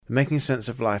the Making Sense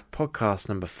of Life podcast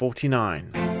number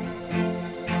 49.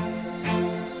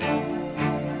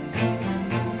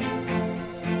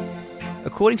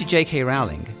 According to J.K.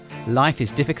 Rowling, life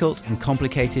is difficult and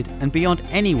complicated and beyond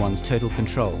anyone's total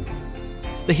control.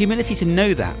 The humility to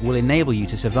know that will enable you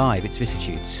to survive its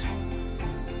vicissitudes.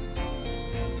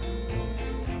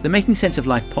 The Making Sense of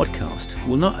Life podcast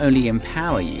will not only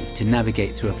empower you to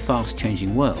navigate through a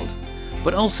fast-changing world,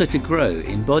 but also to grow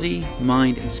in body,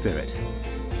 mind and spirit.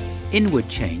 Inward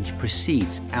change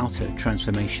precedes outer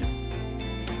transformation.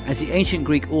 As the ancient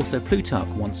Greek author Plutarch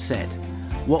once said,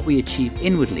 what we achieve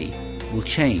inwardly will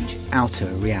change outer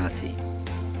reality.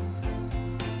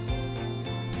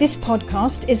 This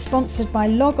podcast is sponsored by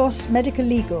Logos Medical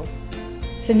Legal.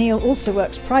 Sunil also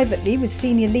works privately with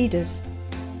senior leaders.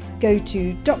 Go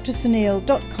to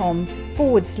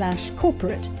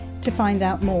drsunil.com/corporate to find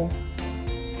out more.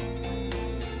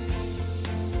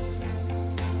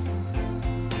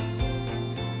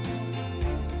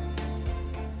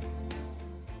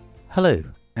 Hello,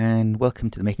 and welcome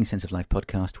to the Making Sense of Life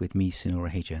podcast with me, Sunil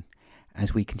Raheja,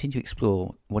 as we continue to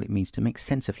explore what it means to make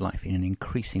sense of life in an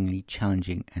increasingly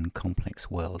challenging and complex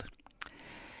world.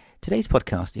 Today's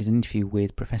podcast is an interview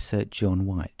with Professor John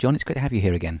Wyatt. John, it's great to have you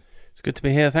here again. It's good to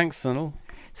be here. Thanks, Sunil.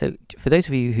 So, for those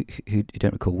of you who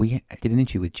don't recall, we did an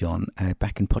interview with John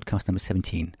back in podcast number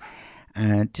 17.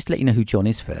 Just to let you know who John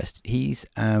is first, he's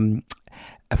a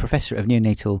professor of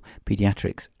neonatal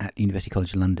paediatrics at University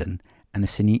College London and a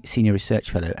senior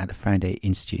research fellow at the Faraday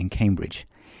Institute in Cambridge.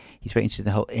 He's very interested in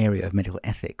the whole area of medical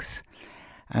ethics.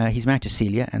 He's married to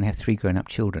Celia and they have 3 grown-up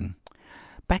children.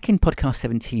 Back in podcast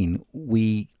 17,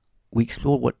 we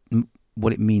explored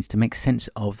what it means to make sense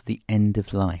of the end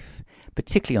of life,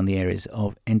 particularly on the areas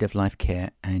of end-of-life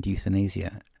care and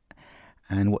euthanasia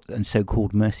and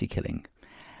so-called mercy killing.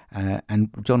 And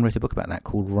John wrote a book about that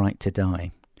called Right to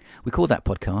Die. We called that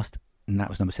podcast, and that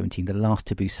was number 17, The Last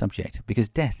Taboo Subject, because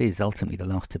death is ultimately the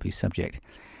last taboo subject.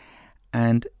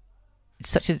 And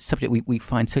it's such a subject we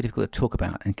find so difficult to talk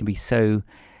about and can be so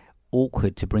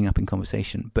awkward to bring up in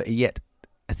conversation. But yet,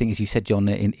 I think, as you said, John,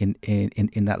 in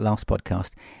that last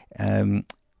podcast,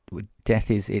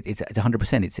 death is it's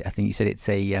 100%. I think you said it's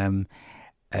a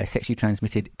sexually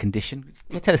transmitted condition.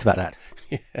 Tell us about that.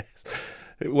 Yes.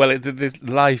 Well, this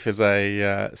life is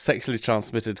a sexually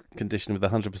transmitted condition with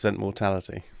 100%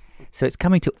 mortality. So it's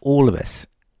coming to all of us,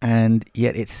 and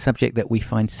yet it's a subject that we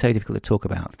find so difficult to talk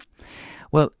about.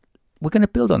 Well, we're going to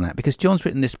build on that because John's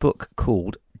written this book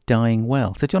called Dying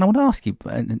Well. So, John, I want to ask you,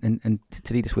 and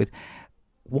to lead us with,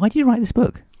 why did you write this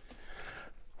book?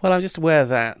 Well, I'm just aware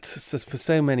that for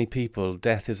so many people,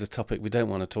 death is a topic we don't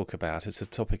want to talk about. It's a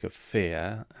topic of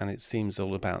fear, and it seems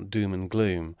all about doom and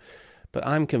gloom. But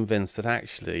I'm convinced that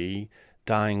actually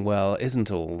dying well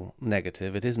isn't all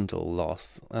negative, it isn't all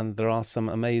loss, and there are some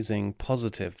amazing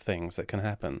positive things that can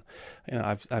happen. You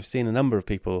know, I've seen a number of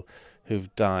people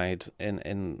who've died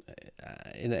in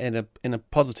a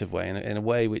positive way, in a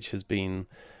way which has been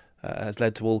has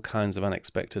led to all kinds of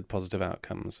unexpected positive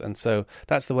outcomes. And so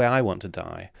that's the way I want to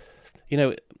die. You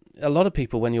know, a lot of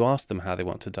people, when you ask them how they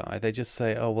want to die, they just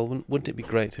say, oh, well, wouldn't it be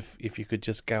great if you could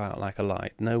just go out like a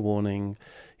light, no warning,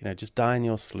 you know, just die in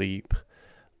your sleep,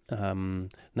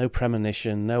 no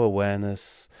premonition, no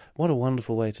awareness. What a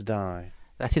wonderful way to die.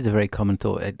 That is a very common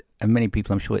thought, and many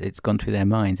people, I'm sure, it's gone through their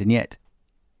minds. And yet,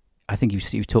 I think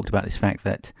you've talked about this fact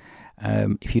that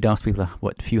if you'd asked people, a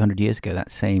few hundred years ago,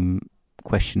 that same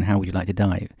question, how would you like to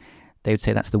die, they would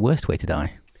say that's the worst way to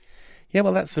die. Yeah,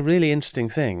 well, that's the really interesting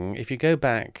thing. If you go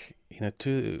back,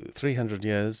 200-300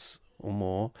 years or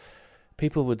more,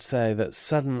 people would say that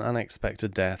sudden,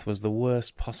 unexpected death was the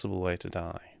worst possible way to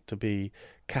die, to be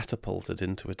catapulted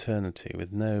into eternity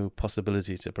with no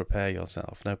possibility to prepare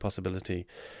yourself, no possibility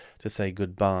to say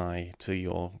goodbye to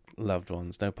your loved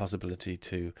ones, no possibility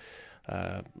to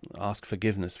ask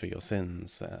forgiveness for your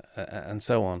sins, and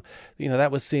so on.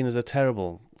 That was seen as a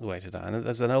terrible way to die. And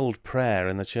there's an old prayer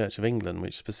in the Church of England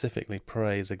which specifically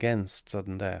prays against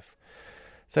sudden death.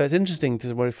 So it's interesting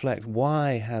to reflect,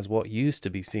 why has what used to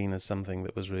be seen as something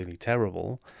that was really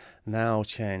terrible now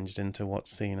changed into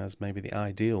what's seen as maybe the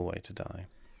ideal way to die?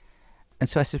 And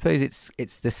so I suppose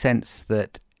it's the sense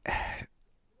that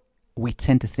we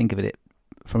tend to think of it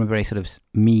from a very sort of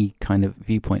me kind of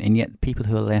viewpoint, and yet people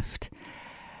who are left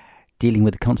dealing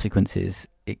with the consequences,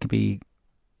 it can be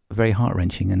very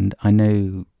heart-wrenching. And I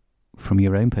know from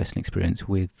your own personal experience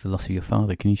with the loss of your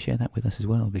father, can you share that with us as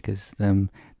well? Because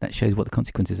that shows what the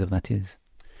consequences of that is.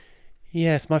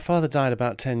 Yes, my father died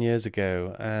about 10 years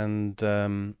ago, and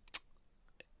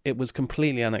it was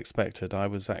completely unexpected. I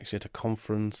was actually at a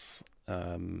conference.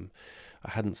 I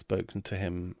hadn't spoken to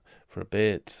him for a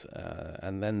bit,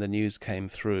 and then the news came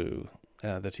through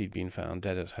that he'd been found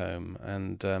dead at home,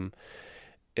 and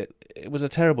it was a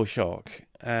terrible shock,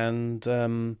 and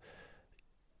there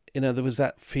was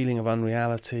that feeling of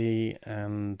unreality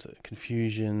and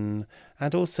confusion,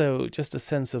 and also just a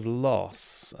sense of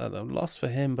loss for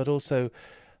him, but also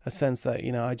a sense that,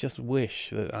 I just wish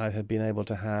that I had been able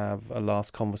to have a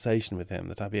last conversation with him,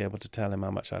 that I'd be able to tell him how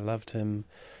much I loved him,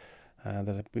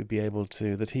 that he'd be able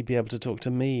to talk to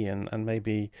me, and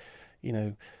maybe,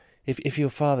 if your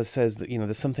father says that,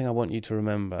 there's something I want you to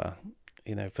remember,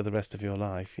 for the rest of your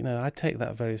life, I take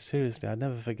that very seriously. I'd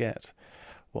never forget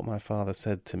what my father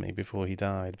said to me before he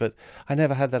died, but I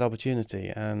never had that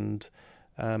opportunity, and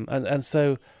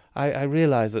so I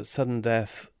realised that sudden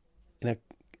death,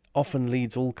 often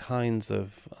leads all kinds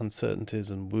of uncertainties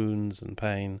and wounds and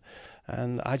pain,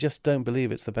 and I just don't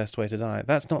believe it's the best way to die.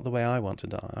 That's not the way I want to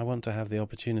die. I want to have the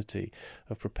opportunity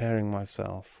of preparing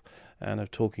myself and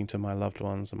of talking to my loved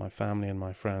ones and my family and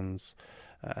my friends,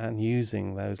 and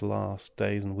using those last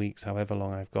days and weeks, however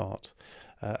long I've got,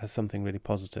 as something really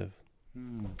positive.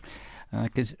 I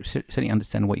can certainly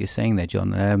understand what you're saying there,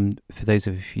 John. For those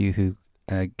of you who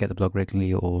get the blog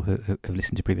regularly or who have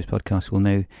listened to previous podcasts will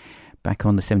know, back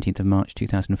on the 17th of March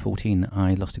 2014,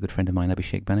 I lost a good friend of mine,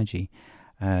 Abhishek Banerjee.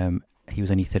 He was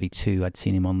only 32. I'd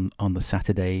seen him on the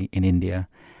Saturday in India.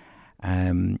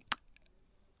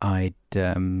 I'd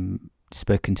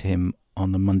spoken to him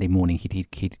on the Monday morning.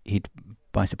 He'd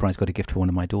by surprise got a gift for one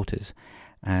of my daughters,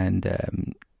 and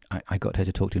I got her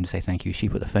to talk to him to say thank you. She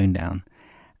put the phone down,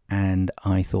 and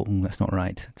I thought, that's not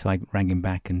right. So I rang him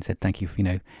back and said thank you for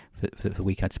the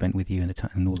week I'd spent with you and the time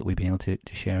and all that we'd been able to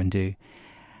share and do.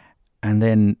 And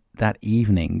then that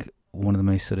evening, one of the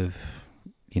most sort of,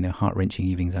 heart-wrenching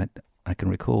evenings I can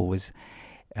recall was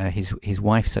his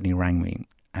wife suddenly rang me,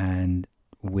 and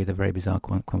with a very bizarre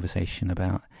conversation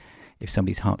about if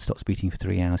somebody's heart stops beating for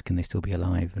 3 hours, can they still be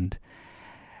alive? And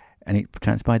it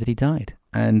transpired that he died,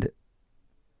 and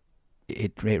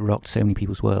it rocked so many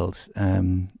people's worlds.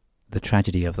 The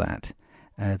tragedy of that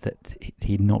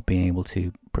he'd not been able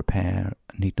to prepare,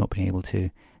 and he'd not been able to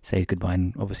say his goodbye,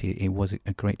 and obviously it was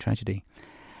a great tragedy.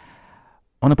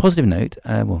 On a positive note,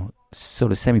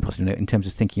 sort of semi-positive note in terms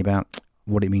of thinking about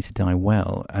what it means to die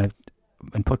well,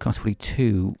 in podcast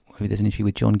 42, there's an interview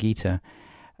with John Gita,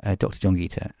 Dr. John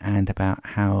Gita, and about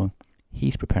how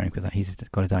he's preparing for that. He's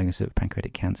got a diagnosis of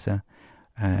pancreatic cancer,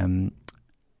 and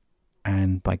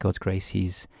by God's grace,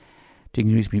 he's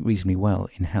doing reasonably well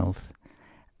in health.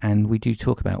 And we do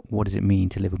talk about what does it mean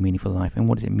to live a meaningful life, and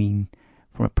what does it mean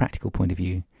from a practical point of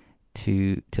view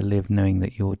to live knowing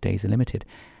that your days are limited.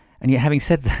 And yet, having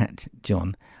said that,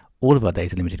 John, all of our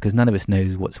days are limited because none of us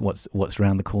knows what's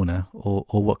around the corner or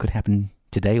what could happen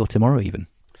today or tomorrow even.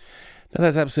 No,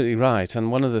 that's absolutely right.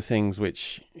 And one of the things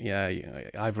which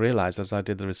I've realised as I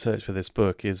did the research for this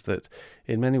book is that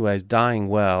in many ways dying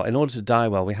well, in order to die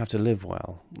well, we have to live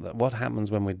well. That what happens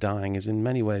when we're dying is in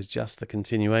many ways just the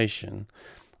continuation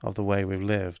of the way we've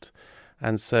lived.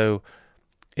 And so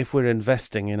if we're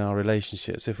investing in our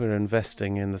relationships, if we're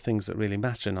investing in the things that really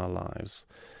matter in our lives,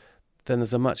 then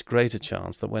there's a much greater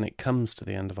chance that when it comes to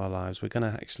the end of our lives, we're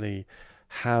going to actually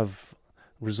have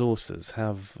resources,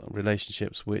 have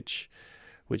relationships which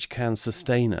can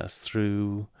sustain us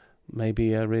through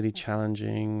maybe a really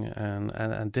challenging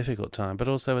and difficult time, but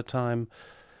also a time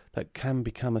that can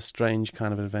become a strange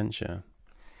kind of adventure.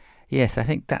 Yes, I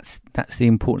think that's the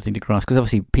important thing to grasp, because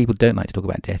obviously people don't like to talk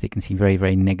about death. It can seem very,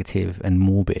 very negative and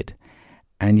morbid.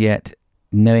 And yet,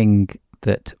 knowing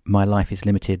that my life is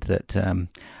limited, that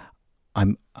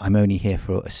I'm only here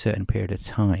for a certain period of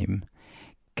time,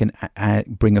 can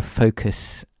bring a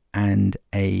focus and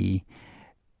a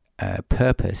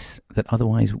purpose that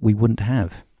otherwise we wouldn't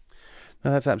have.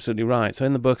 No, that's absolutely right. So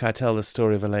in the book, I tell the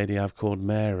story of a lady I've called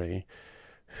Mary,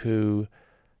 who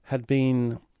had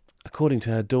been, according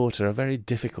to her daughter, a very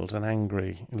difficult and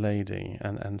angry lady,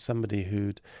 and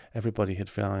somebody everybody had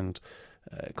found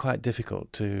quite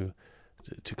difficult to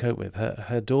cope with.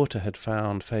 Her daughter had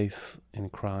found faith in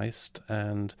Christ,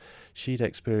 and she'd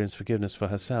experienced forgiveness for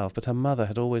herself, but her mother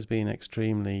had always been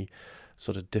extremely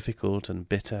sort of difficult and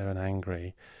bitter and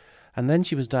angry. And then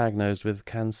she was diagnosed with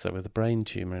cancer, with a brain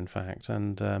tumour, in fact,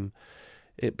 and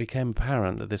it became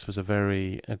apparent that this was a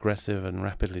very aggressive and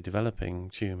rapidly developing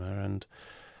tumour, and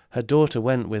her daughter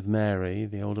went with Mary,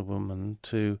 the older woman,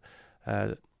 to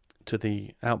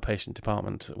the outpatient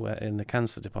department, in the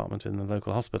cancer department in the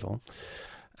local hospital.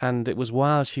 And it was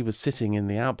while she was sitting in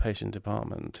the outpatient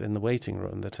department in the waiting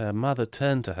room that her mother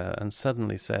turned to her and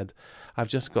suddenly said, "I've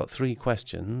just got 3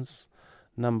 questions.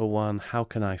 Number 1, how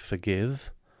can I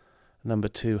forgive? Number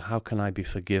 2, how can I be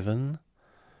forgiven?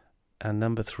 and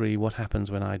number 3, what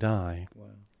happens when I die? Wow.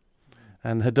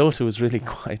 And her daughter was really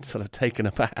quite sort of taken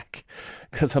aback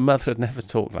because her mother had never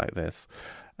talked like this.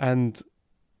 And,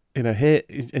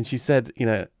 and she said,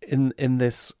 in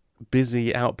this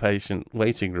busy outpatient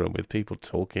waiting room with people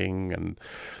talking and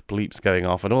bleeps going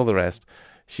off and all the rest,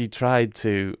 she tried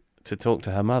to talk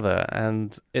to her mother,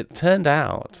 and it turned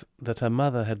out that her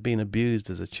mother had been abused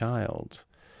as a child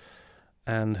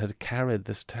and had carried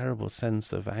this terrible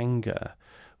sense of anger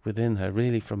within her,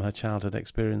 really from her childhood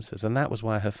experiences. And that was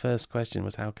why her first question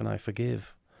was, how can I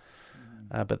forgive?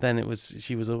 But then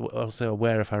she was also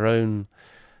aware of her own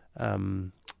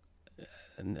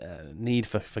need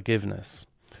for forgiveness.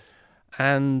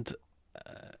 And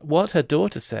what her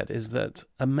daughter said is that,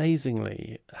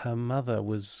 amazingly, her mother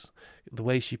was, the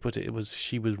way she put it,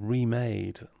 she was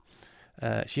remade.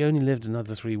 She only lived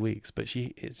another 3 weeks, but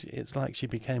it's like she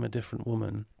became a different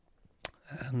woman.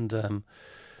 And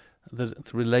the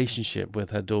relationship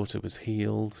with her daughter was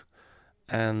healed,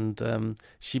 and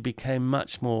she became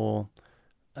much more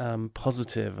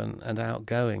positive and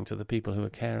outgoing to the people who were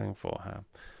caring for her,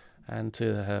 and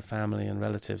to her family and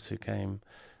relatives who came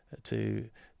to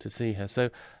see her. So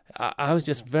I was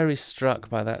just very struck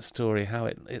by that story, how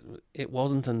it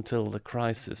wasn't until the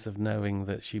crisis of knowing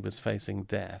that she was facing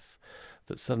death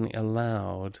that suddenly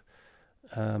allowed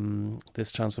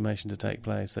this transformation to take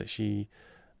place, that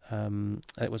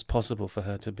it was possible for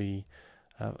her to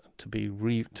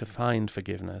find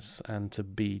forgiveness and to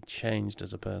be changed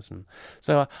as a person.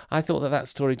 So I thought that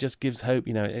story just gives hope.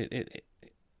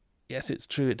 Yes, it's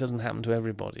true, it doesn't happen to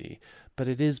everybody, but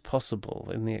it is possible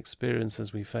in the experience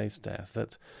as we face death,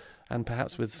 and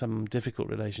perhaps with some difficult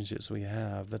relationships we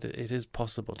have, that it is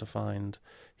possible to find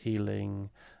healing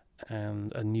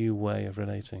and a new way of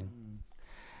relating.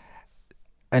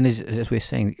 And as we're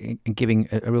saying, giving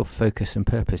a real focus and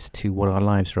purpose to what our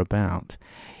lives are about.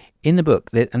 In the book,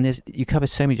 you cover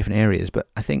so many different areas, but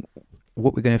I think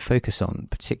what we're going to focus on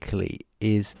particularly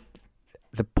is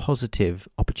the positive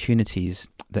opportunities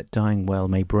that dying well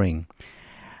may bring.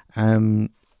 This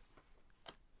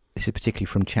is particularly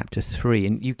from chapter 3,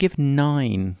 and you give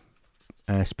 9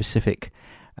 specific,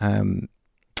 as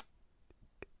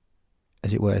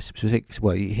it were, specific.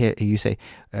 Well, you say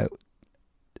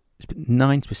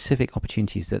 9 specific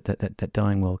opportunities that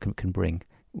dying well can bring.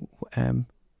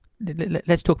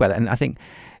 Let's talk about that, and I think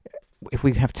if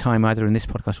we have time, either in this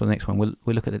podcast or the next one, we'll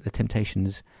look at the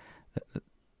temptations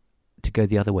to go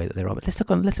the other way that there are. But let's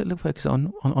focus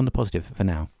on the positive for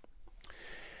now.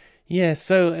 Yeah,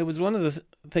 so it was one of the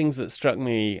things that struck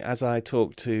me as I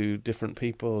talked to different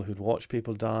people who'd watched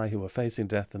people die, who were facing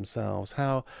death themselves,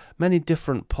 how many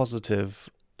different positive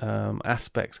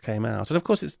aspects came out. And of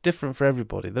course, it's different for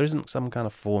everybody. There isn't some kind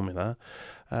of formula.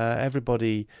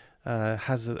 Everybody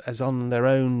is on their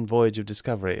own voyage of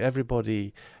discovery.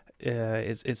 Everybody,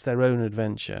 it's their own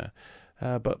adventure.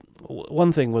 But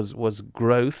one thing was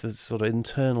growth, this sort of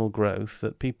internal growth,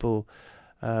 that people,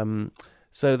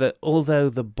 so that although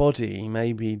the body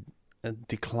may be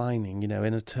declining, in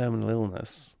a terminal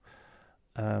illness,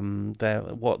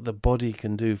 what the body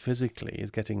can do physically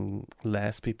is getting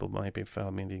less. People might be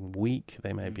feeling weak,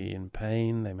 they may be in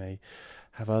pain, they may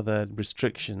have other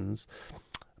restrictions.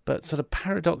 But sort of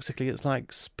paradoxically, it's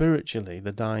like spiritually,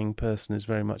 the dying person is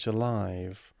very much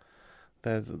alive.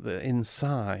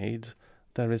 Inside,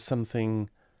 there is something,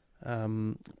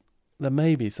 there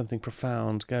may be something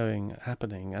profound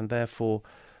happening, and therefore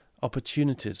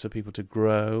opportunities for people to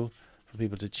grow, for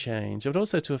people to change, but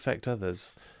also to affect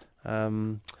others.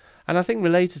 And I think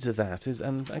related to that is,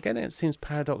 and again it seems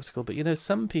paradoxical, but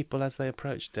some people as they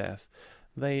approach death,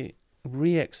 they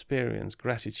re-experience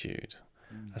gratitude,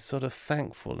 a sort of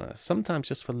thankfulness, sometimes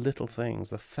just for little things,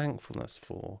 the thankfulness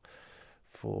for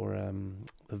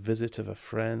the visit of a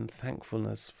friend,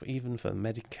 thankfulness even for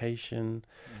medication,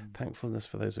 thankfulness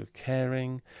for those who are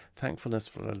caring, thankfulness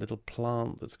for a little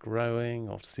plant that's growing,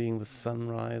 or seeing the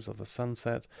sunrise or the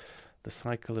sunset, the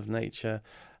cycle of nature.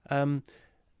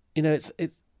 It's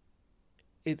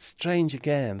strange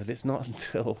again that it's not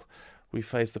until we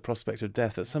face the prospect of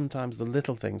death that sometimes the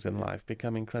little things in life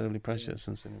become incredibly precious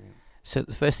and significant. So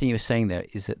the first thing you were saying there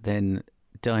is that then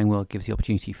dying well gives the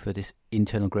opportunity for this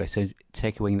internal growth. So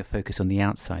take away the focus on the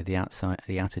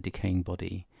outer decaying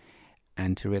body,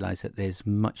 and to realise that there's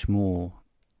much more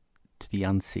to the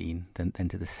unseen than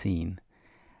to the seen.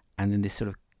 And then this sort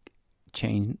of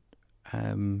change, I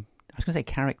was going to say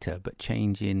character, but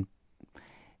change in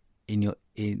your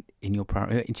change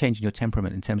in your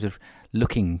temperament, in terms of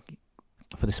looking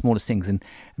for the smallest things and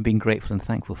being grateful and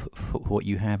thankful for what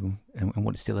you have and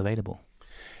what is still available.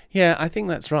 Yeah, I think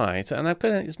that's right. And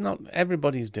it's not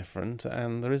everybody's different,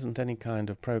 and there isn't any kind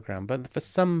of program. But for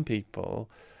some people,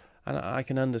 and I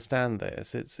can understand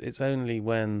this, it's only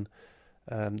when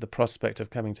the prospect of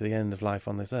coming to the end of life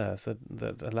on this earth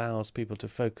that allows people to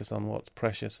focus on what's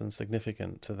precious and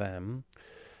significant to them.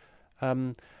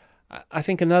 I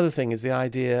think another thing is the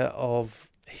idea of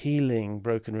healing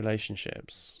broken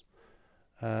relationships.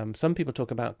 Some people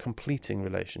talk about completing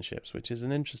relationships, which is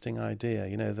an interesting idea,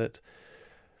 that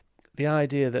the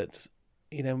idea that,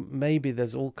 maybe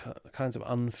there's all kinds of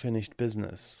unfinished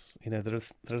business. There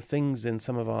are things in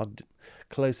some of our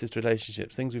closest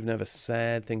relationships, things we've never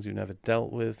said, things we've never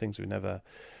dealt with, things we've never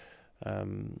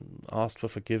asked for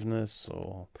forgiveness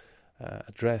or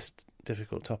addressed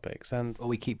difficult topics. Or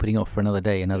we keep putting off for another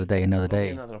day, another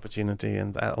opportunity,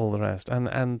 and all the rest.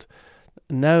 And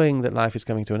knowing that life is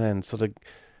coming to an end sort of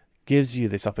gives you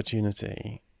this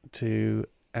opportunity to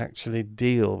actually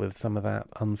deal with some of that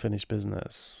unfinished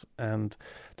business and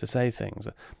to say things.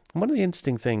 And one of the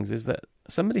interesting things is that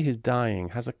somebody who's dying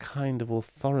has a kind of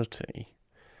authority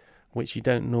which you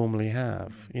don't normally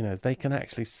have. They can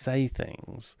actually say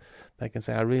things. They can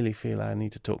say, I really feel I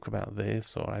need to talk about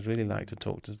this, or I'd really like to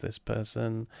talk to this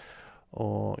person,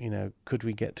 or, could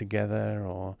we get together,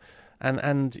 or...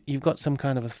 And you've got some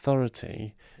kind of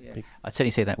authority. Yeah. I'd certainly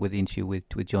say that with the interview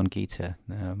with John Geeta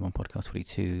on podcast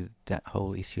 42, that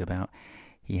whole issue about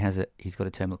he's got a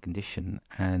terminal condition,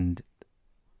 and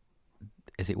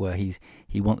as it were,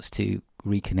 he wants to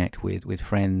reconnect with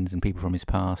friends and people from his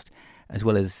past, as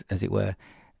well as it were,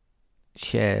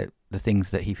 share the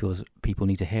things that he feels people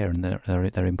need to hear and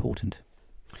they're important.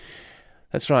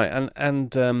 That's right,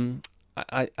 and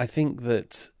I think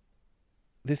that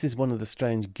this is one of the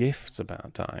strange gifts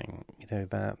about dying,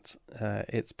 that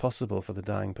it's possible for the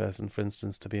dying person, for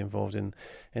instance, to be involved in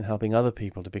helping other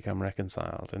people to become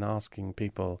reconciled, in asking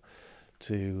people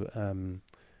to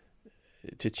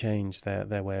change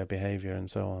their way of behaviour and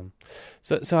so on.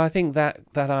 So I think that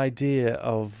idea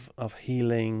of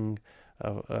healing,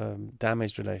 of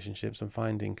damaged relationships and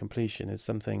finding completion is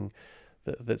something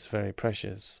that's very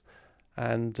precious.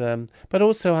 And but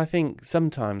also I think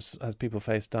sometimes as people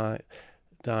face dying,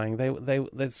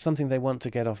 there's something they want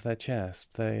to get off their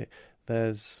chest.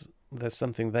 There's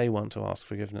something they want to ask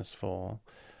forgiveness for,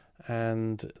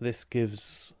 and this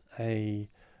gives a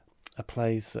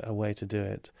place, a way to do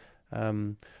it.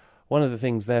 One of the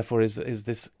things, therefore, is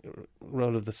this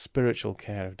role of the spiritual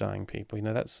care of dying people.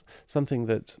 That's something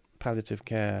that palliative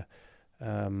care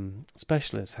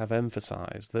specialists have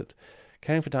emphasised, that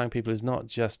caring for dying people is not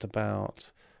just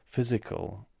about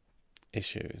physical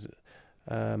issues.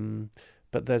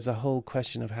 But there's a whole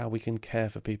question of how we can care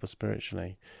for people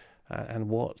spiritually, and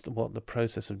what the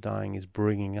process of dying is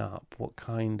bringing up. What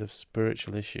kind of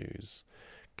spiritual issues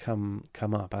come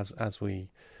up as we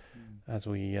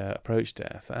approach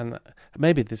death, and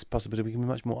maybe this possibility we can be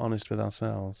much more honest with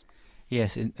ourselves.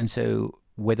 Yes, and so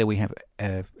whether we have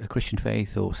a Christian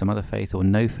faith or some other faith or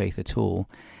no faith at all,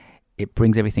 it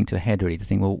brings everything to a head really, to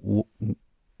think, well,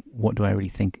 what do I really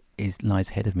think lies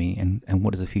ahead of me, and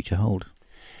what does the future hold?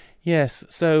 Yes,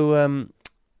 so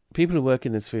people who work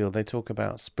in this field, they talk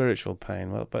about spiritual pain,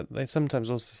 but they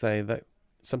sometimes also say that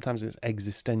sometimes it's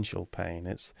existential pain.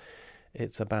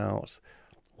 It's about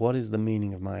what is the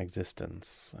meaning of my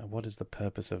existence, what is the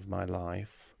purpose of my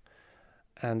life,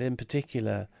 and in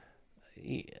particular,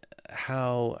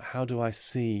 how do I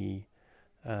see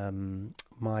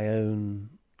my own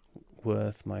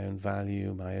worth, my own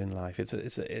value, my own life.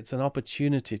 It's an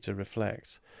opportunity to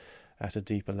reflect at a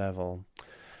deeper level.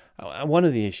 One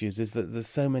of the issues is that there's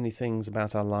so many things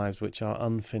about our lives which are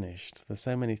unfinished. There's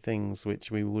so many things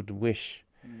which we would wish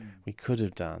we could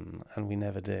have done and we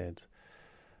never did.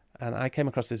 And I came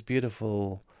across this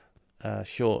beautiful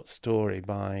short story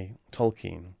by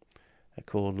Tolkien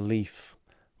called Leaf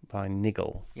by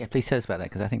Niggle. Yeah, please tell us about that,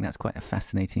 because I think that's quite a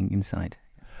fascinating insight.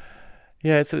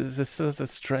 Yeah, it's a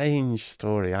strange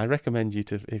story. I recommend you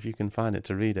to, if you can find it,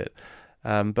 to read it.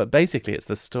 But basically it's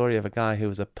the story of a guy who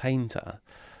was a painter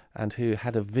and who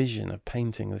had a vision of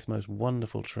painting this most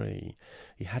wonderful tree.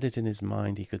 He had it in his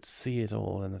mind. He could see it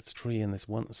all, and this tree and this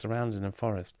one surrounded in a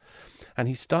forest. And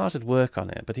he started work on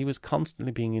it, but he was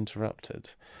constantly being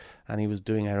interrupted. And he was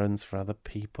doing errands for other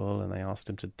people, and they asked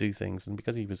him to do things. And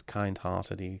because he was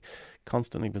kind-hearted, he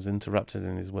constantly was interrupted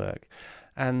in his work.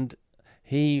 And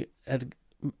he had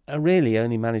really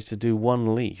only managed to do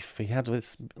one leaf. He had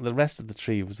the rest of the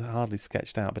tree was hardly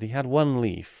sketched out, but he had one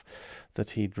leaf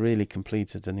that he'd really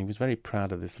completed, and he was very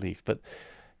proud of this leaf. But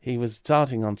he was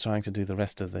starting on trying to do the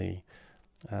rest of the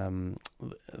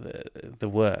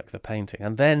work, the painting,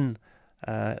 and then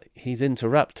he's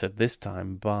interrupted this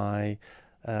time by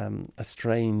a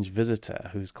strange visitor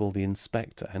who's called the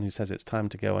inspector and who says it's time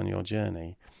to go on your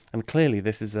journey. And clearly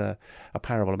this is a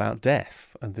parable about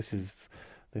death, and this is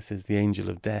the angel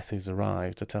of death who's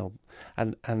arrived to tell,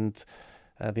 and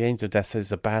the angel of death says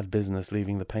it's a bad business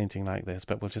leaving the painting like this,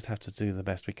 but we'll just have to do the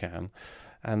best we can.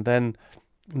 And then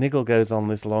Nigel goes on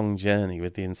this long journey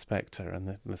with the inspector,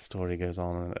 and the story goes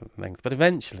on at length. But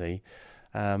eventually,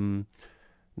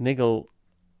 Nigel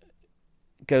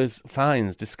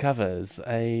discovers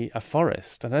a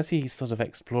forest, and as he's sort of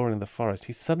exploring the forest,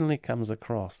 he suddenly comes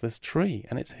across this tree,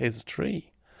 and it's his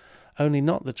tree. Only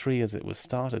not the tree as it was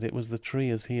started, it was the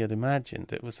tree as he had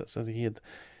imagined. It was as he had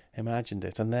imagined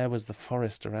it, and there was the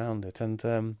forest around it.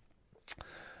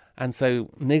 And so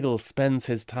Nigel spends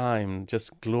his time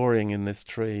just glorying in this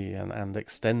tree and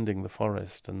extending the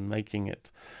forest and making it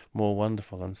more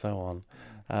wonderful and so on.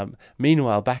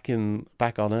 Meanwhile, back on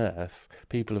Earth,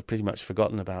 people have pretty much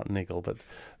forgotten about Nigel, but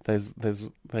they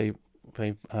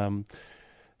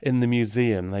in the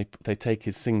museum they take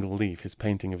his single leaf, his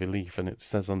painting of a leaf, and it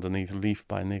says underneath "Leaf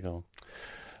by Nigel."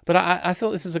 But I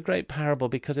thought this was a great parable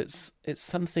because it's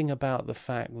something about the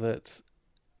fact that,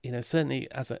 certainly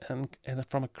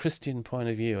from a Christian point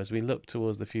of view, as we look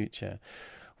towards the future,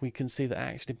 we can see that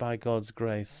actually by God's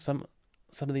grace, some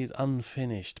of these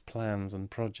unfinished plans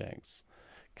and projects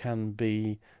can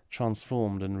be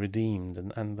transformed and redeemed,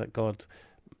 and that God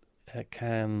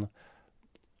can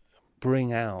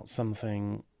bring out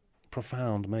something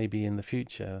profound maybe in the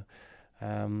future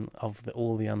of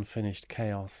all the unfinished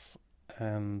chaos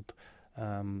and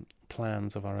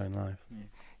plans of our own life. Yeah.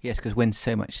 Yes, because when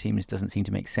so much doesn't seem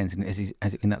to make sense, and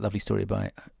as in that lovely story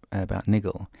about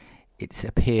Nigel, it's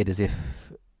appeared as if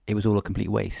it was all a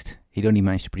complete waste. He'd only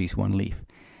managed to produce one leaf,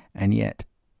 and yet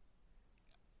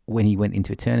when he went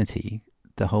into eternity,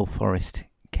 the whole forest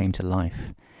came to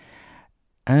life.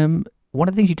 One of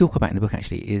the things you talk about in the book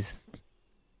actually is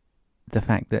the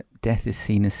fact that death is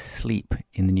seen as sleep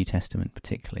in the New Testament,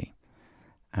 particularly.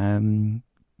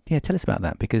 Tell us about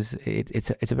that, because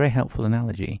it's a very helpful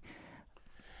analogy.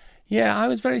 Yeah, I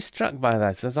was very struck by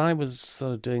that as I was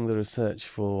sort of doing the research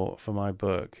for my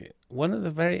book. One of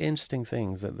the very interesting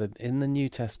things that in the New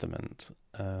Testament,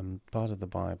 part of the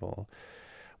Bible,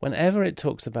 whenever it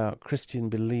talks about Christian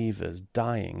believers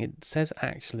dying, it says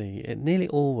it nearly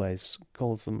always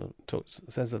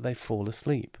says that they fall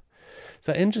asleep.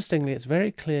 So interestingly, it's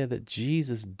very clear that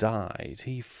Jesus died.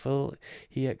 He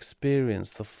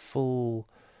experienced the full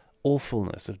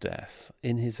awfulness of death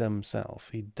in his own self.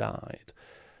 He died.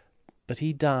 But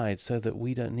he died so that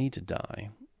we don't need to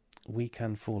die. We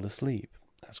can fall asleep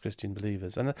as Christian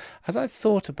believers. And as I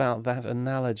thought about that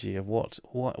analogy of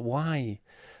why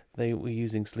they were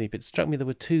using sleep, it struck me there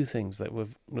were two things that were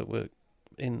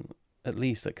in, at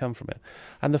least, that come from it.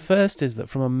 And the first is that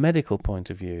from a medical point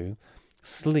of view,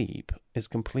 sleep is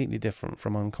completely different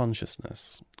from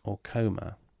unconsciousness or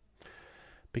coma.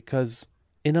 Because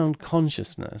in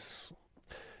unconsciousness,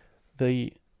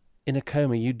 in a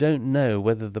coma, you don't know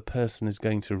whether the person is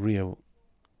going to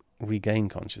regain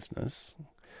consciousness.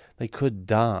 They could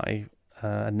die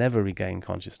and never regain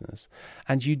consciousness.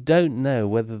 And you don't know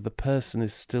whether the person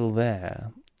is still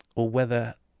there or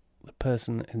whether the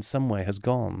person in some way has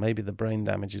gone. Maybe the brain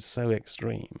damage is so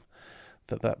extreme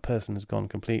that person has gone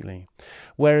completely.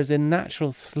 Whereas in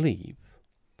natural sleep,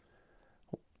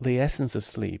 the essence of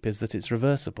sleep is that it's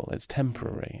reversible, it's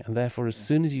temporary, and therefore as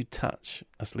soon as you touch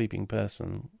a sleeping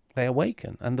person, they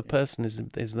awaken, and the person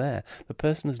is there. The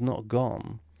person is not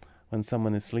gone when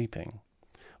someone is sleeping.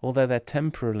 Although they're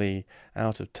temporarily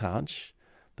out of touch,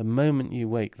 the moment you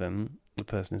wake them, the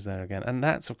person is there again. And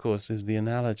that's, of course, is the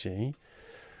analogy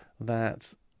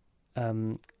that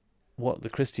what the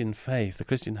Christian faith, the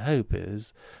Christian hope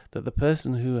is, that the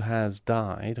person who has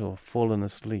died or fallen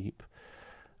asleep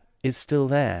is still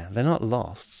there. They're not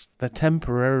lost. They're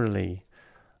temporarily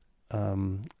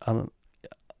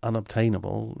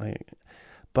unobtainable,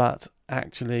 but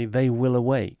actually they will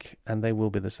awake and they will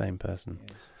be the same person.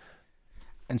 Yes.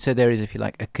 And so there is, if you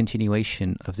like, a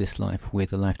continuation of this life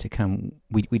with a life to come.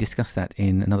 We discussed that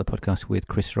in another podcast with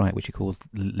Chris Wright, which he calls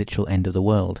the literal end of the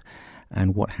world,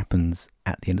 and what happens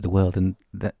at the end of the world, and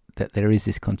that there is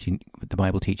this the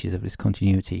Bible teaches of this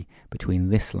continuity between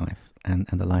this life and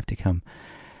the life to come.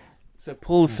 So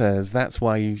Paul says that's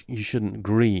why you shouldn't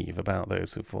grieve about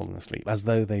those who've fallen asleep, as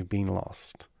though they've been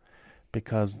lost,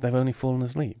 because they've only fallen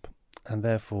asleep, and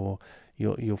therefore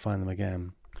you'll find them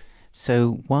again.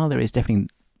 So while there is definitely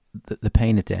the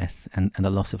pain of death and the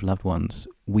loss of loved ones,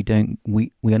 we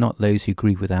are not those who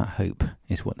grieve without hope,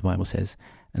 is what the Bible says,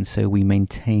 and so we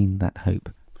maintain that hope.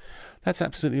 That's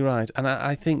absolutely right, and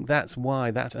I think that's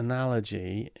why that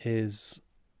analogy is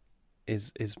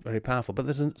is very powerful. But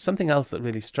there's something else that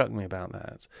really struck me about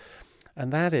that,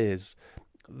 and that is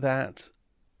that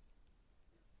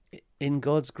in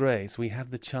God's grace we have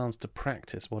the chance to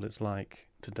practice what it's like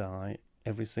to die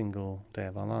every single day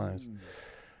of our lives.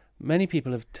 Many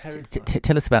people have terrified.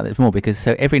 Tell us about this more, because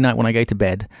so every night when I go to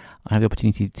bed, I have the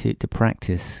opportunity to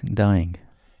practice dying.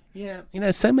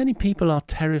 Yeah, so many people are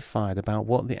terrified about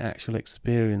what the actual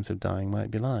experience of dying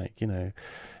might be like.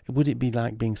 Would it be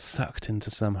like being sucked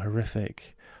into some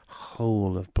horrific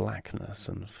hole of blackness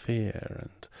and fear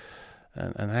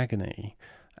and agony?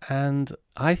 And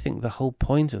I think the whole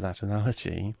point of that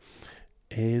analogy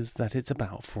is that it's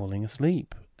about falling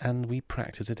asleep, and we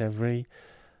practice it every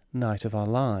night of our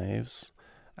lives,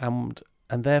 and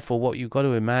therefore what you've got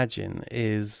to imagine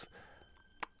is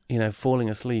falling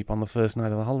asleep on the first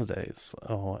night of the holidays,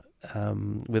 or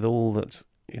with all that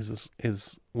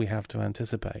is we have to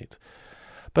anticipate.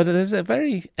 But there's a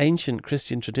very ancient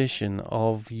Christian tradition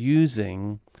of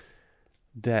using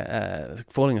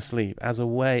falling asleep as a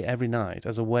way every night,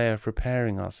 as a way of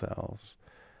preparing ourselves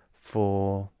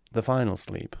for the final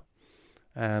sleep.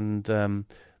 And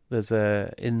there's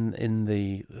in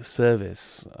the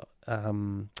service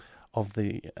of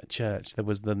the church, there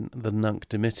was the Nunc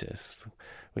Dimittis,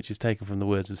 which is taken from the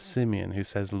words of Simeon, who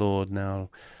says, "Lord, now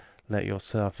let your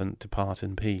servant depart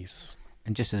in peace."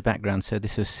 And just as a background, so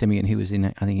this was Simeon, who was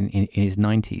in his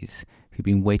 90s, who'd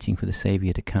been waiting for the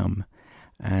Saviour to come,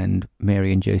 and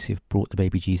Mary and Joseph brought the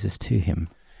baby Jesus to him.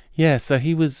 Yeah, so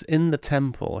he was in the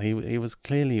temple. He was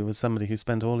somebody who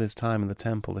spent all his time in the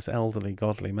temple, this elderly,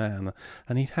 godly man,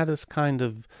 and he'd had this kind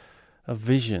of a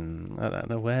vision,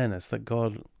 an awareness that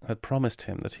God had promised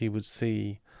him that he would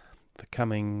see the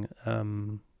coming,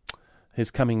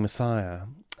 his coming Messiah.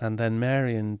 And then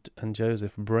Mary and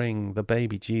Joseph bring the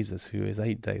baby Jesus, who is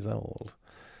 8 days old,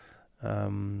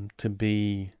 to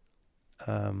be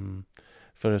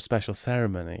for a special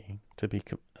ceremony, to be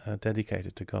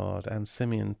dedicated to God. And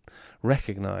Simeon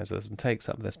recognizes and takes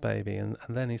up this baby, and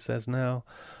then he says, "Now,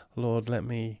 Lord, let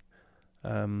me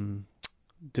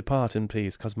depart in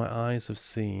peace, because my eyes have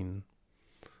seen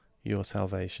your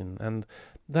salvation." And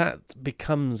that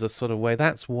becomes a sort of way.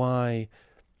 That's why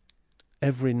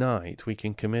every night we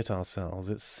can commit ourselves.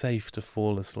 It's safe to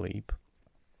fall asleep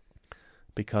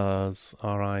because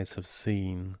our eyes have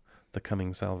seen the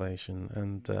coming salvation,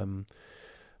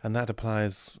 and that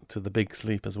applies to the big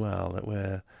sleep as well.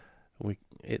 That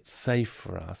it's safe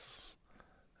for us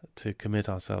to commit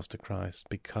ourselves to Christ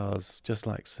because, just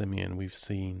like Simeon, we've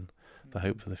seen the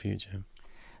hope for the future.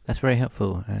 That's very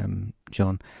helpful,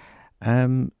 John.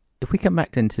 If we come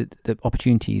back then to the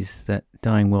opportunities that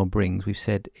dying well brings, we've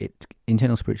said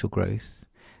internal spiritual growth,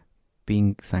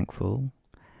 being thankful,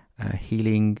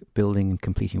 healing, building and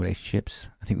completing relationships.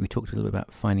 I think we talked a little bit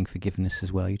about finding forgiveness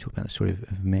as well. You talked about the story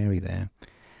of Mary there.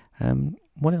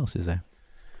 What else is there?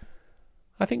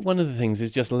 I think one of the things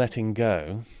is just letting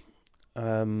go.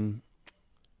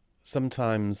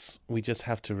 Sometimes we just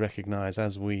have to recognise,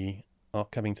 as we are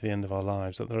coming to the end of our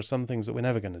lives, that there are some things that we're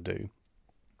never going to do.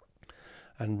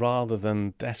 And rather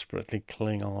than desperately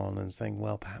cling on and think,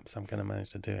 well, perhaps I'm going to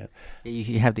manage to do it.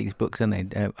 You have these books,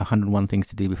 aren't they? 101 Things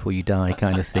to Do Before You Die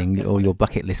kind of thing, or your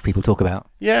bucket list people talk about.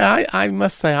 Yeah, I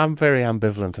must say I'm very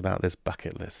ambivalent about this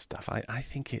bucket list stuff. I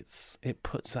think it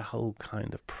puts a whole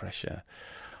kind of pressure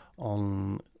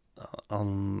on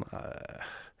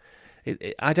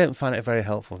I don't find it a very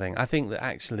helpful thing. I think that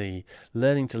actually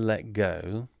learning to let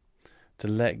go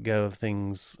of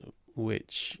things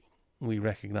which we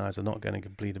recognise are not going to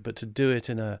complete it, but to do it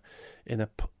in a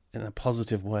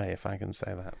positive way, if I can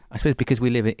say that. I suppose because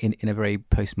we live in a very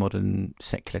postmodern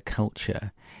secular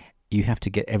culture, you have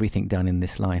to get everything done in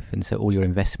this life, and so all your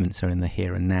investments are in the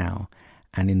here and now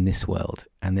and in this world,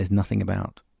 and there's nothing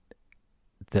about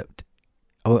that.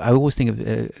 I always think of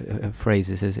a phrase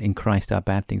that says, "In Christ our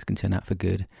bad things can turn out for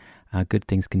good, our good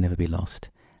things can never be lost,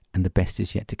 and the best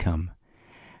is yet to come."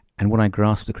 And when I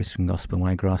grasp the Christian gospel,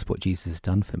 when I grasp what Jesus has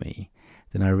done for me,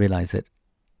 then I realise that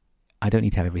I don't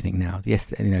need to have everything now. Yes,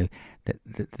 that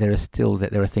there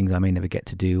are things I may never get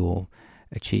to do or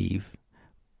achieve.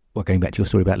 Well, going back to your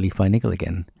story about Leaf by Niggle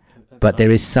again, but there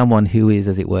is someone who is,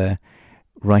 as it were,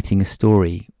 writing a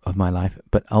story of my life.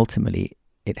 But ultimately,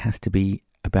 it has to be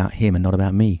about him and not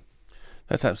about me.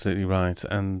 That's absolutely right,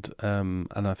 and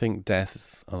I think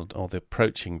death or the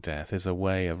approaching death is a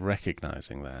way of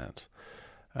recognising that.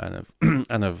 And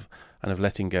of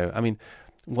letting go. I mean,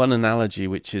 one analogy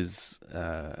which is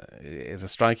a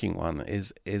striking one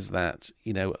is that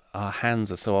our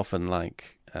hands are so often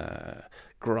like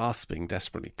grasping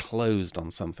desperately, closed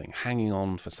on something, hanging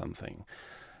on for something,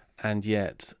 and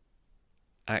yet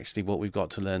actually what we've got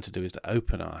to learn to do is to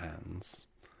open our hands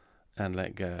and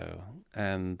let go.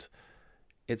 And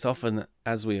it's often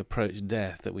as we approach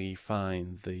death that we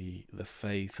find the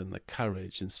faith and the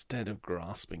courage, instead of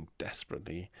grasping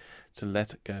desperately, to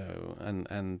let it go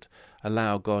and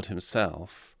allow God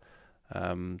himself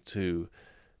to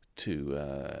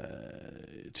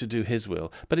do his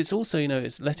will. But it's also,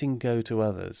 it's letting go to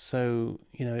others. So,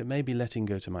 it may be letting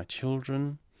go to my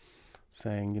children,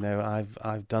 saying,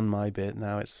 I've done my bit.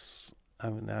 Now it's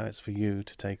for you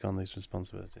to take on these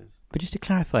responsibilities. But just to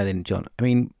clarify then, John, I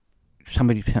mean, some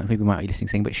people might be listening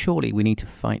saying, but surely we need to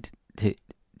fight to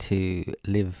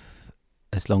live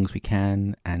as long as we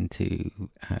can and to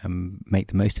make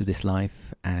the most of this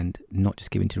life and not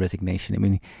just give in to resignation. I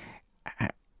mean,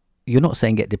 you're not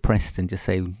saying get depressed and just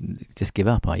give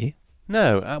up, are you?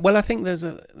 No. Well, I think there's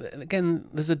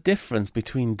a difference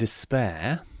between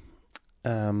despair.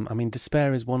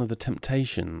 Despair is one of the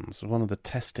temptations, one of the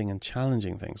testing and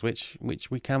challenging things, which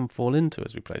we can fall into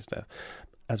as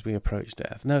we approach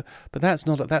death. No, but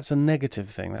that's a negative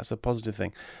thing. That's a positive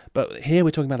thing. But here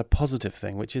we're talking about a positive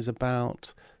thing, which is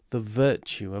about the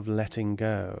virtue of letting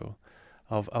go,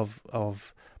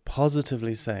 of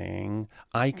positively saying,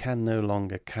 I can no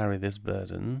longer carry this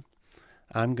burden.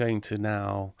 I'm going to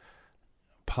now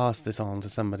pass this on to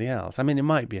somebody else. I mean, it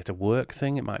might be at a work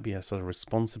thing. It might be a sort of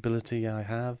responsibility I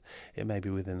have. It may be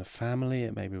within a family.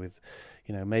 It may be with,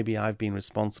 maybe I've been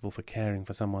responsible for caring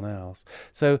for someone else.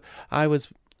 So I was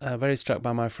very struck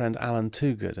by my friend Alan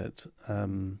Toogood at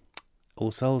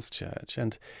All Souls Church,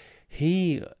 and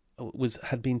he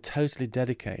had been totally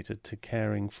dedicated to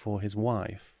caring for his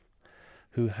wife,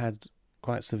 who had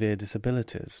quite severe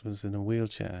disabilities, was in a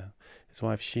wheelchair, his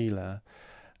wife Sheila,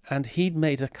 and he'd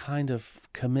made a kind of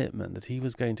commitment that he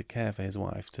was going to care for his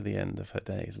wife to the end of her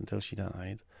days until she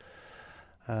died.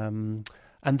 And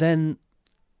then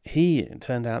it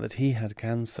turned out that he had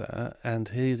cancer and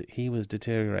he was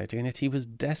deteriorating, and yet he was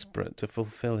desperate to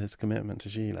fulfill his commitment to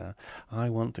Sheila. I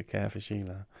want to care for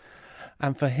Sheila.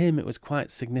 And for him it was quite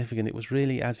significant. It was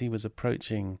really as he was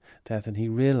approaching death and he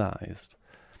realised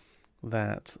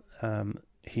that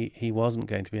he wasn't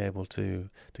going to be able to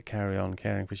carry on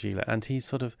caring for Sheila, and he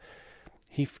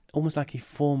almost like he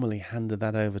formally handed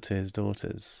that over to his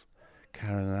daughters,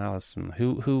 Karen and Alison,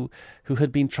 who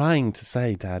had been trying to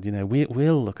say, Dad,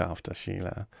 we'll look after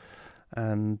Sheila,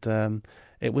 and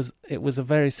it was a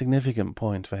very significant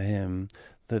point for him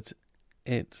that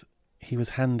he was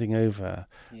handing over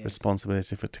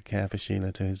responsibility to care for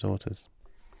Sheila to his daughters.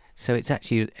 So it's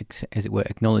actually, as it were,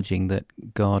 acknowledging that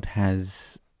God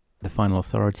has the final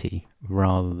authority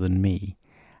rather than me,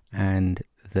 and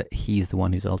that he's the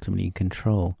one who's ultimately in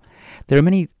control. There are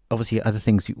many, obviously, other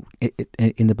things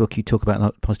in the book. You talk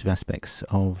about positive aspects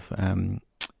of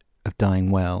dying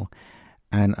well,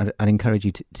 and I'd encourage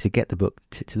you to get the book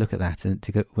to look at that and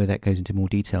to go where that goes into more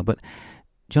detail. But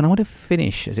John, I want to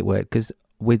finish, as it were, because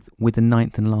with the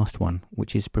ninth and last one,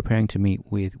 which is preparing to meet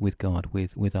with God,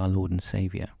 with our Lord and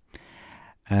Saviour,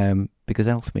 because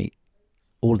ultimately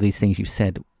all of these things you've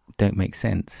said don't make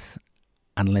sense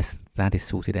unless that is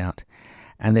sorted out.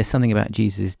 And there's something about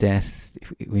Jesus' death.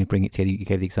 If we bring it together, you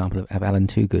gave the example of Alan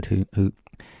Toogood, who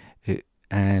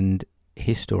and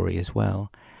his story as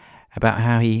well, about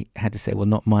how he had to say, well,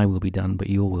 not my will be done, but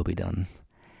your will be done,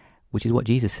 which is what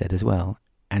Jesus said as well.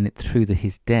 And through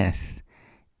his death,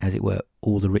 as it were,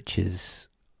 all the riches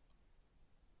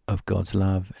of God's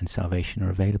love and salvation are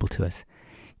available to us.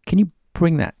 Can you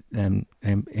bring that and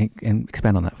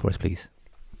expand on that for us, please?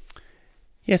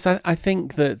 Yes, I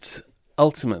think that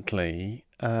ultimately,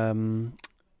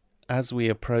 as we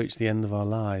approach the end of our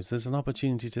lives, there's an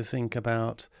opportunity to think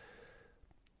about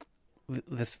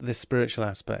this spiritual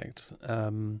aspect.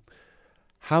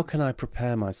 How can I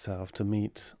prepare myself to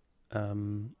meet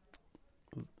the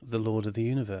Lord of the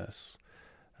universe?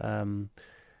 As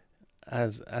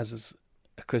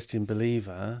a Christian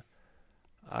believer,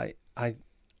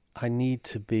 I need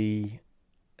to be.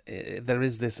 There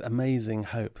is this amazing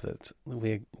hope that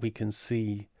we can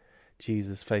see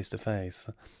Jesus face to face.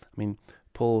 I mean,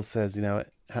 Paul says,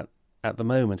 at the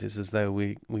moment it's as though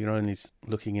we are only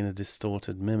looking in a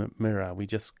distorted mirror. We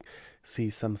just see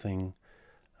something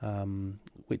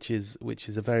which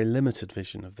is a very limited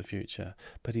vision of the future.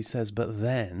 But he says, but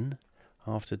then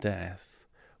after death,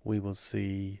 we will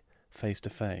see face to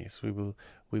face.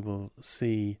 We will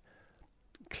see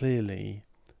clearly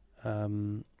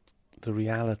the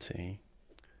reality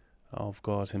of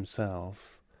God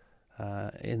himself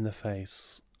in the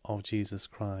face of Jesus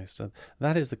Christ. And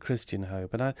that is the Christian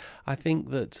hope. And I think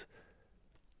that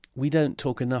we don't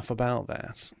talk enough about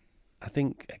that. I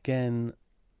think, again,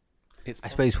 I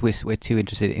suppose we're too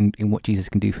interested in what Jesus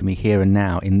can do for me here and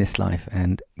now in this life,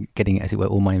 and getting, as it were,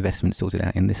 all my investments sorted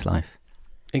out in this life.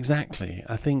 Exactly.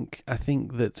 I think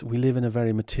that we live in a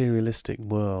very materialistic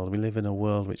world. We live in a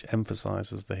world which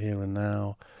emphasises the here and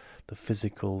now, the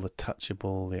physical, the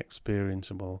touchable, the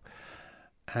experienceable.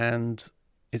 And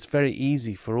it's very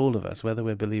easy for all of us, whether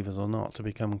we're believers or not, to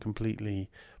become completely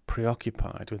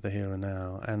preoccupied with the here and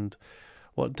now. And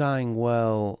what Dying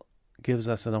Well gives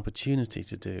us an opportunity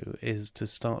to do is to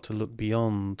start to look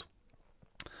beyond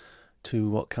to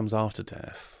what comes after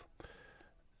death,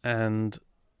 and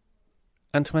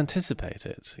to anticipate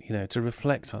it, to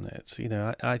reflect on it.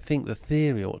 I think the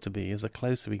theory ought to be, is the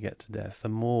closer we get to death, the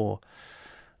more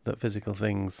that physical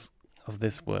things of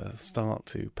this worth start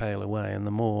to pale away, and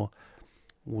the more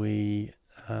we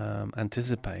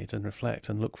anticipate and reflect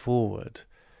and look forward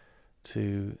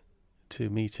to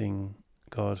meeting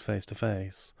God face to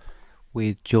face.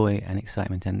 With joy and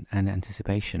excitement and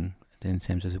anticipation, in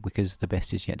terms of, because the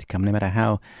best is yet to come, no matter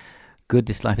how good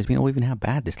this life has been, or even how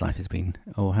bad this life has been,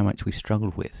 or how much we've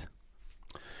struggled with.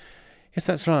 Yes,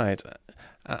 that's right.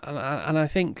 And I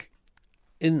think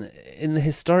in the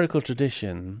historical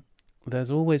tradition,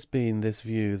 there's always been this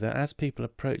view that as people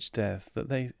approach death, that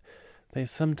they're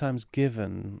sometimes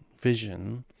given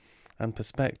vision and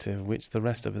perspective which the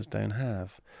rest of us don't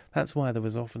have. That's why there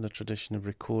was often a tradition of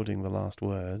recording the last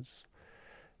words,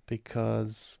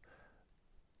 because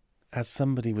as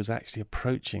somebody was actually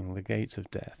approaching the gates of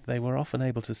death, they were often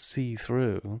able to see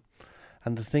through,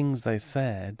 and the things they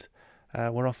said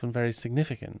were often very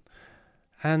significant.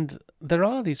 And there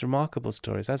are these remarkable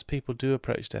stories, as people do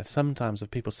approach death, sometimes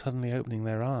of people suddenly opening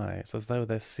their eyes, as though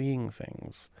they're seeing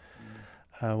things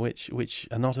which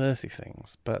are not earthly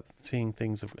things, but seeing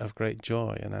things of great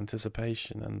joy and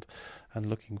anticipation and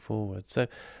looking forward. So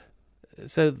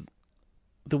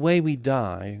the way we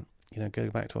die, going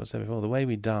back to what I said before, the way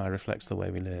we die reflects the way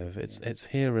we live. It's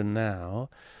here and now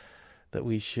that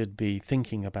we should be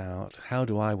thinking about, how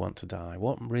do I want to die?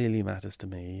 What really matters to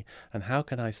me? And how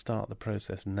can I start the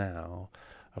process now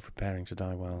of preparing to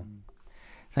die well?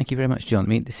 Thank you very much, John. I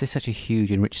mean, this is such a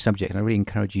huge and rich subject, and I really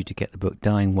encourage you to get the book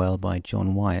Dying Well by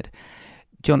John Wyatt.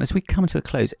 John, as we come to a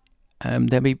close,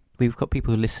 we've got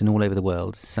people who listen all over the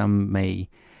world. Some may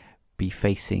be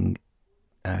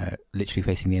literally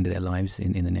facing the end of their lives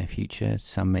in the near future.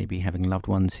 Some may be having loved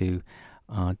ones who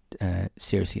are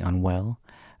seriously unwell.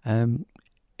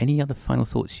 Any other final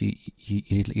thoughts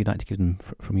you'd like to give them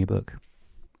from your book?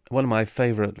 One of my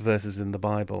favourite verses in the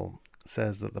Bible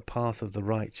says that the path of the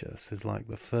righteous is like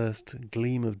the first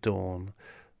gleam of dawn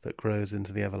that grows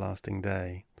into the everlasting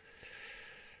day.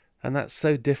 And that's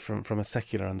so different from a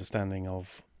secular understanding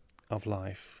of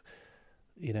life,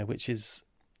 which is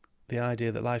the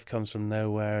idea that life comes from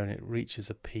nowhere and it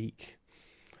reaches a peak,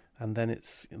 and then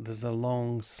there's a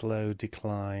long, slow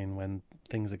decline when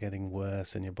things are getting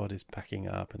worse and your body's packing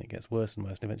up, and it gets worse and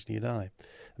worse, and eventually you die.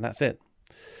 And that's it.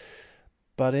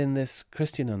 But in this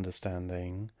Christian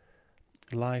understanding,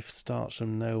 life starts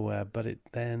from nowhere, but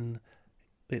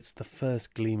it's the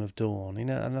first gleam of dawn,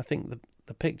 and I think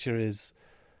the picture is,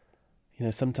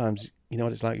 sometimes,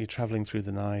 what it's like, you're travelling through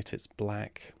the night, it's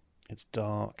black, it's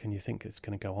dark, and you think it's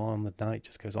going to go on, the night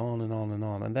just goes on and on and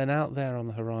on, and then out there on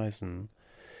the horizon,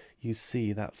 you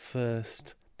see that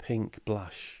first pink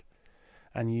blush,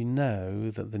 and you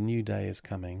know that the new day is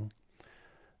coming,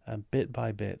 and bit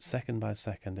by bit, second by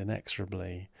second,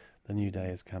 inexorably, the new day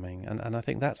is coming. And I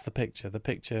think that's the picture. The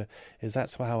picture is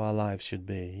that's how our lives should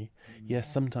be.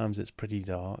 Yes, sometimes it's pretty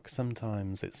dark.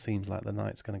 Sometimes it seems like the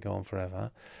night's going to go on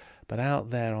forever. But out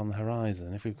there on the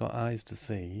horizon, if we've got eyes to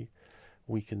see,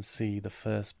 we can see the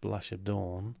first blush of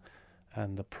dawn.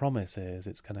 And the promise is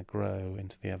it's going to grow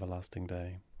into the everlasting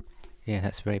day. Yeah,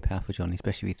 that's very powerful, John,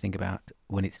 especially when you think about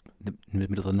when it's in the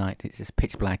middle of the night, it's just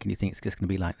pitch black and you think it's just going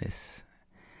to be like this.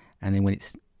 And then when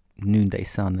it's noonday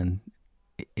sun, and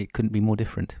it couldn't be more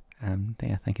different. I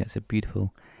think that's a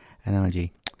beautiful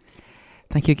analogy.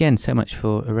 Thank you again so much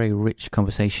for a very rich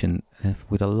conversation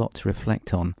with a lot to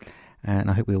reflect on.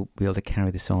 And I hope we'll be able to carry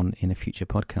this on in a future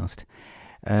podcast.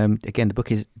 Again, the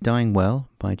book is Dying Well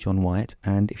by John Wyatt.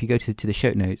 And if you go to the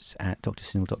show notes at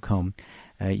drsunil.com,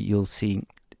 you'll see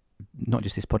not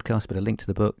just this podcast, but a link to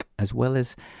the book, as well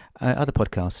as other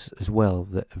podcasts as well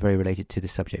that are very related to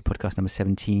this subject. Podcast number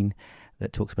 17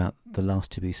 that talks about the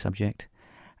last taboo subject,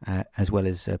 as well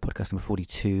as podcast number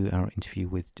 42, our interview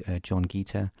with John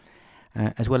Gita,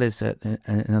 as well as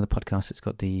another podcast that's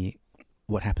got the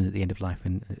what happens at the end of life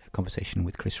and a conversation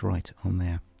with Chris Wright on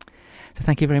there. So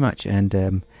thank you very much,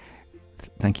 and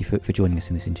thank you for joining us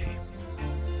in this interview.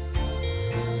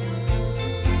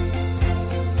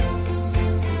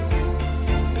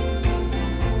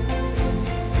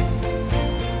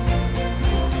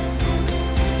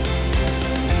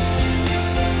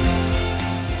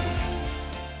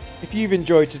 you've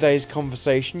enjoyed today's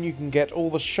conversation, you can get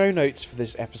all the show notes for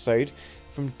this episode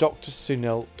from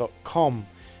drsunil.com.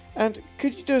 And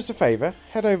could you do us a favour?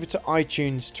 Head over to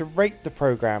iTunes to rate the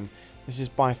programme. This is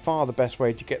by far the best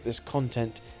way to get this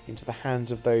content into the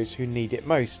hands of those who need it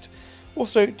most.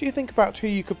 Also, do you think about who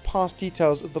you could pass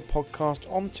details of the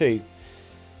podcast on to?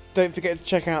 Don't forget to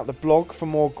check out the blog for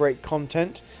more great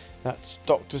content. That's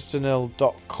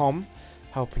drsunil.com,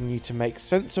 helping you to make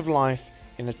sense of life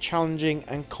in a challenging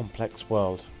and complex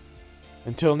world.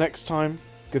 Until next time,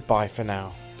 goodbye for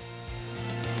now.